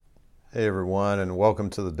Hey everyone, and welcome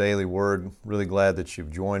to the Daily Word. Really glad that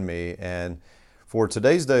you've joined me. And for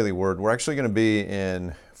today's Daily Word, we're actually going to be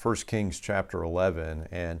in 1 Kings chapter 11,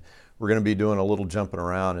 and we're going to be doing a little jumping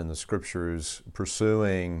around in the scriptures,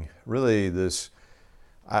 pursuing really this,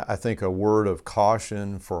 I think, a word of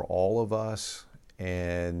caution for all of us,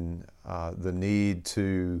 and the need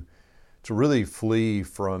to really flee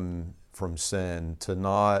from sin, to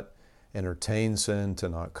not entertain sin, to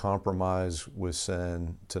not compromise with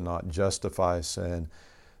sin, to not justify sin,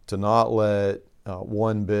 to not let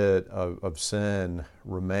one bit of sin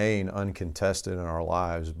remain uncontested in our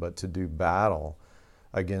lives, but to do battle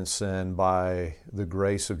against sin by the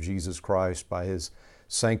grace of Jesus Christ, by His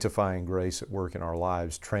sanctifying grace at work in our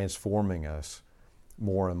lives, transforming us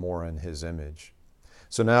more and more in His image.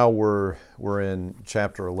 So now we're in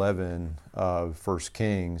chapter 11 of 1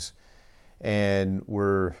 Kings, and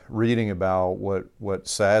we're reading about what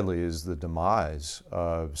sadly is the demise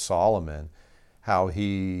of Solomon, how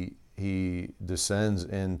he descends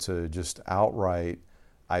into just outright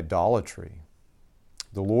idolatry.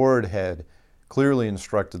 The Lord had clearly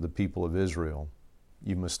instructed the people of Israel,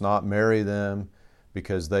 you must not marry them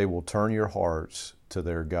because they will turn your hearts to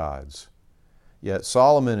their gods. Yet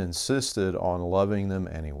Solomon insisted on loving them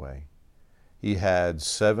anyway. He had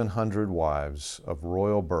 700 wives of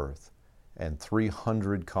royal birth and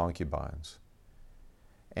 300 concubines.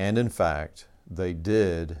 And in fact, they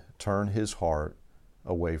did turn his heart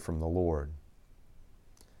away from the Lord.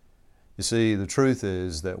 You see, the truth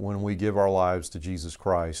is that when we give our lives to Jesus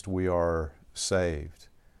Christ, we are saved.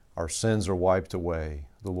 Our sins are wiped away.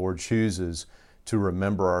 The Lord chooses to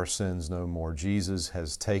remember our sins no more. Jesus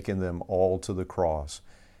has taken them all to the cross.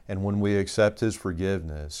 And when we accept His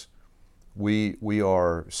forgiveness, we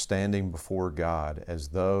are standing before God as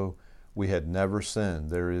though we had never sinned.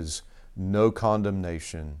 There is no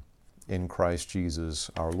condemnation in Christ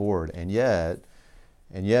Jesus our Lord. And yet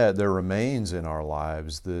there remains in our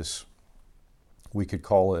lives this, we could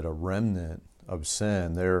call it a remnant of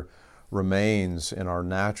sin. There remains in our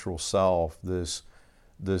natural self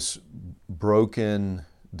this broken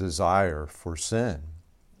desire for sin.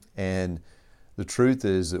 And the truth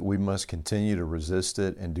is that we must continue to resist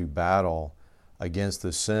it and do battle against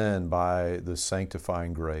the sin by the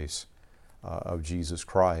sanctifying grace of Jesus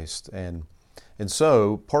Christ. And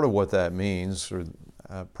so part of what that means, or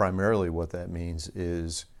primarily what that means,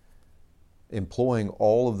 is employing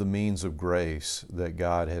all of the means of grace that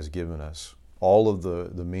God has given us, all of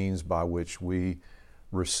the means by which we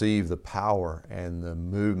receive the power and the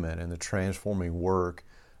movement and the transforming work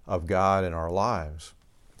of God in our lives.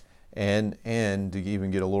 And to even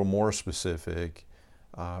get a little more specific,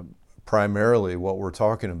 primarily what we're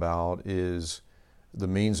talking about is the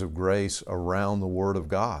means of grace around the Word of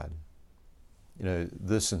God. You know,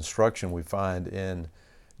 this instruction we find in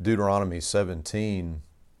Deuteronomy 17.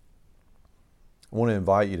 I want to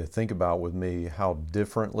invite you to think about with me how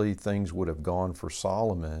differently things would have gone for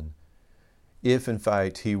Solomon if in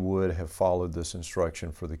fact he would have followed this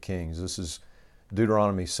instruction for the kings. This is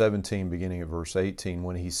Deuteronomy 17, beginning at verse 18.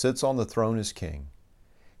 When he sits on the throne as king,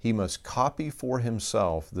 he must copy for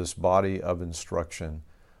himself this body of instruction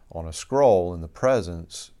on a scroll in the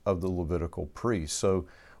presence of the Levitical priests. So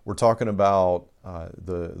we're talking about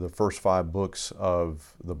the first 5 books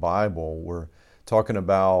of the Bible. We're talking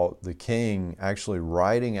about the king actually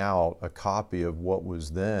writing out a copy of what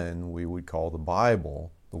was then we would call the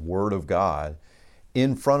Bible, the Word of God,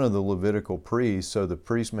 in front of the Levitical priest, so the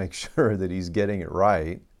priest makes sure that he's getting it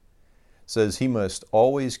right. Says he must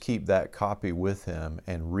always keep that copy with him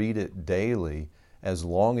and read it daily as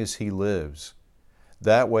long as he lives.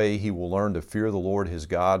 That way he will learn to fear the Lord his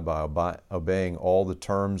God by obeying all the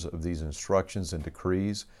terms of these instructions and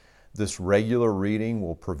decrees. This regular reading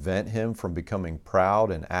will prevent him from becoming proud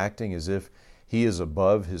and acting as if he is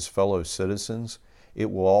above his fellow citizens. It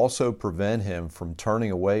will also prevent him from turning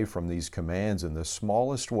away from these commands in the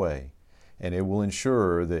smallest way, and it will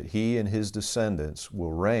ensure that he and his descendants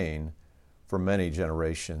will reign for many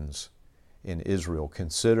generations in Israel.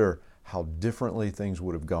 Consider how differently things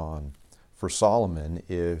would have gone for Solomon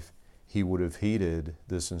if he would have heeded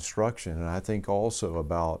this instruction. And I think also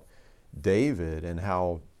about David and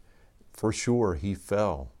how, for sure, he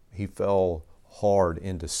fell. He fell hard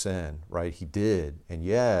into sin, right? He did. And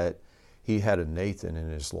yet, he had a Nathan in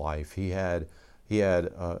his life. He had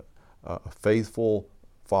a faithful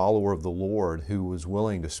follower of the Lord who was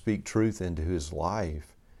willing to speak truth into his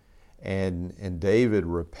life. And David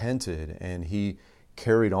repented and he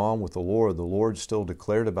carried on with the Lord. The Lord still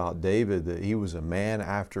declared about David that he was a man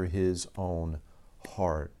after his own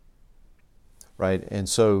heart. Right? And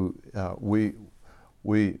so we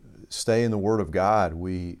stay in the Word of God.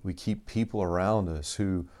 We keep people around us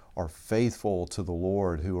who are faithful to the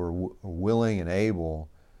Lord, who are willing and able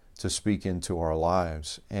to speak into our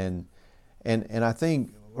lives. And I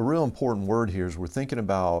think a real important word here is we're thinking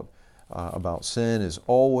about sin is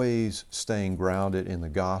always staying grounded in the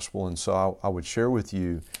gospel. And so I would share with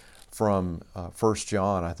you from 1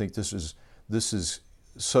 John. I think this is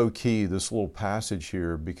so key, this little passage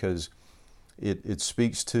here, because it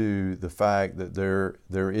speaks to the fact that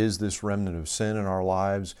there is this remnant of sin in our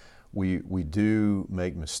lives. We do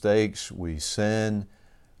make mistakes. We sin.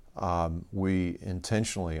 We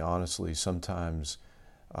intentionally, honestly, sometimes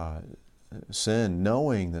sin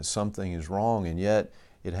knowing that something is wrong, and yet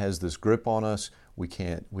it has this grip on us. We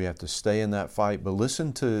have to stay in that fight. But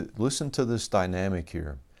listen to this dynamic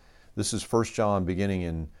here. This is 1 John beginning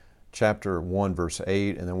in chapter 1, verse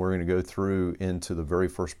 8, and then we're going to go through into the very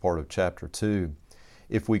first part of chapter 2.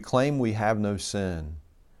 If we claim we have no sin,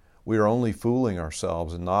 we are only fooling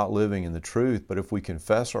ourselves and not living in the truth. But if we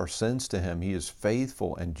confess our sins to Him, He is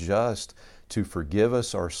faithful and just to forgive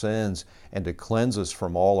us our sins and to cleanse us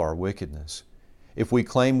from all our wickedness. If we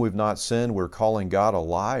claim we've not sinned, we're calling God a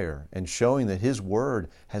liar and showing that His Word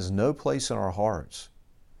has no place in our hearts.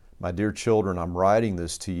 My dear children, I'm writing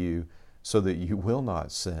this to you so that you will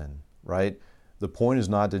not sin, right? The point is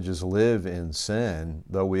not to just live in sin,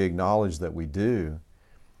 though we acknowledge that we do.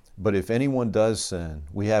 But if anyone does sin,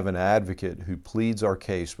 we have an advocate who pleads our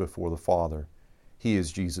case before the Father. He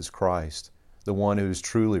is Jesus Christ, the one who is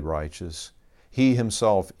truly righteous. He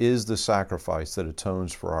Himself is the sacrifice that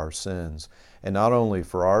atones for our sins, and not only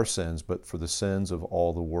for our sins, but for the sins of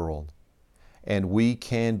all the world. And we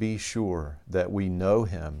can be sure that we know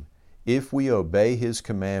Him if we obey His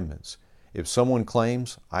commandments. If someone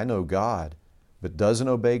claims, I know God, but doesn't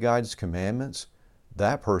obey God's commandments,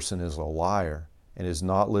 that person is a liar and is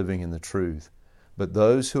not living in the truth. But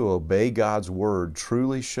those who obey God's Word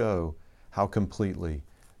truly show how completely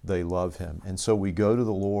they love Him. And so we go to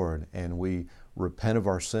the Lord and we repent of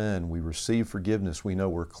our sin. We receive forgiveness. We know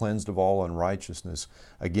we're cleansed of all unrighteousness.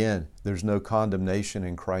 Again, there's no condemnation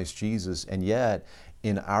in Christ Jesus. And yet,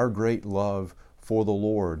 in our great love for the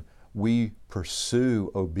Lord, we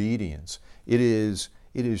pursue obedience. It is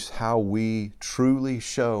how we truly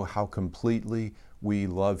show how completely we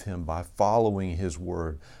love Him, by following His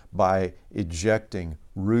Word, by ejecting,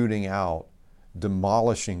 rooting out,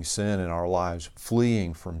 demolishing sin in our lives,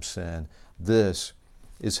 fleeing from sin. This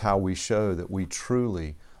is how we show that we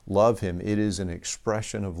truly love Him. It is an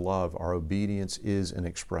expression of love. Our obedience is an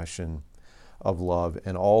expression of love.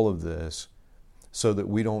 And all of this so that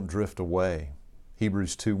we don't drift away.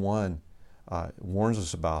 Hebrews 2:1 warns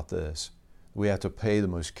us about this. We have to pay the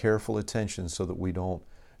most careful attention so that we don't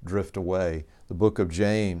drift away. The book of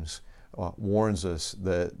James warns us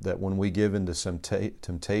that when we give into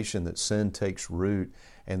temptation, that sin takes root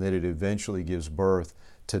and that it eventually gives birth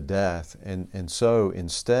to death. And so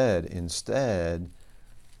instead,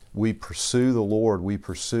 we pursue the Lord. We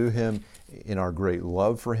pursue Him in our great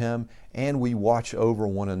love for Him, and we watch over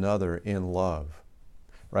one another in love.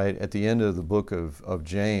 Right? At the end of the book of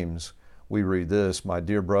James, we read this, my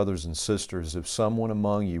dear brothers and sisters, if someone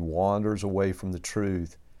among you wanders away from the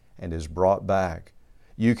truth and is brought back,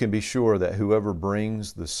 you can be sure that whoever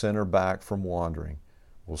brings the sinner back from wandering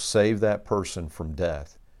will save that person from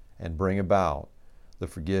death and bring about the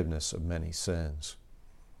forgiveness of many sins.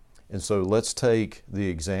 And so let's take the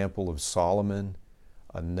example of Solomon,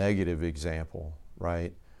 a negative example,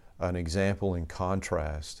 right? An example in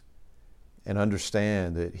contrast, and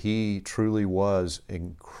understand that he truly was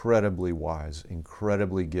incredibly wise,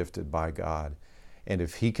 incredibly gifted by God. And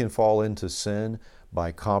if he can fall into sin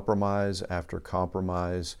by compromise after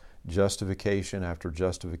compromise, justification after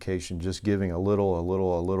justification, just giving a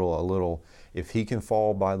little, if he can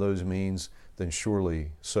fall by those means, then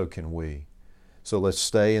surely so can we. So let's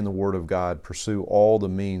stay in the Word of God, pursue all the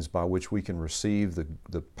means by which we can receive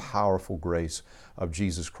the powerful grace of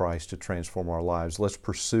Jesus Christ to transform our lives. Let's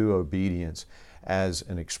pursue obedience as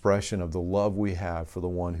an expression of the love we have for the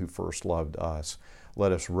one who first loved us.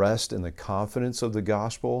 Let us rest in the confidence of the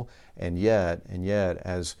gospel, and yet,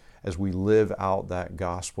 as we live out that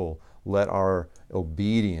gospel, let our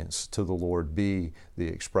obedience to the Lord be the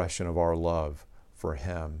expression of our love for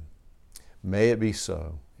Him. May it be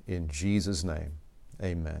so. In Jesus' name,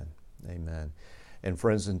 amen. Amen. And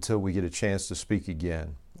friends, until we get a chance to speak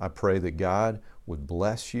again, I pray that God would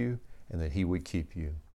bless you and that He would keep you.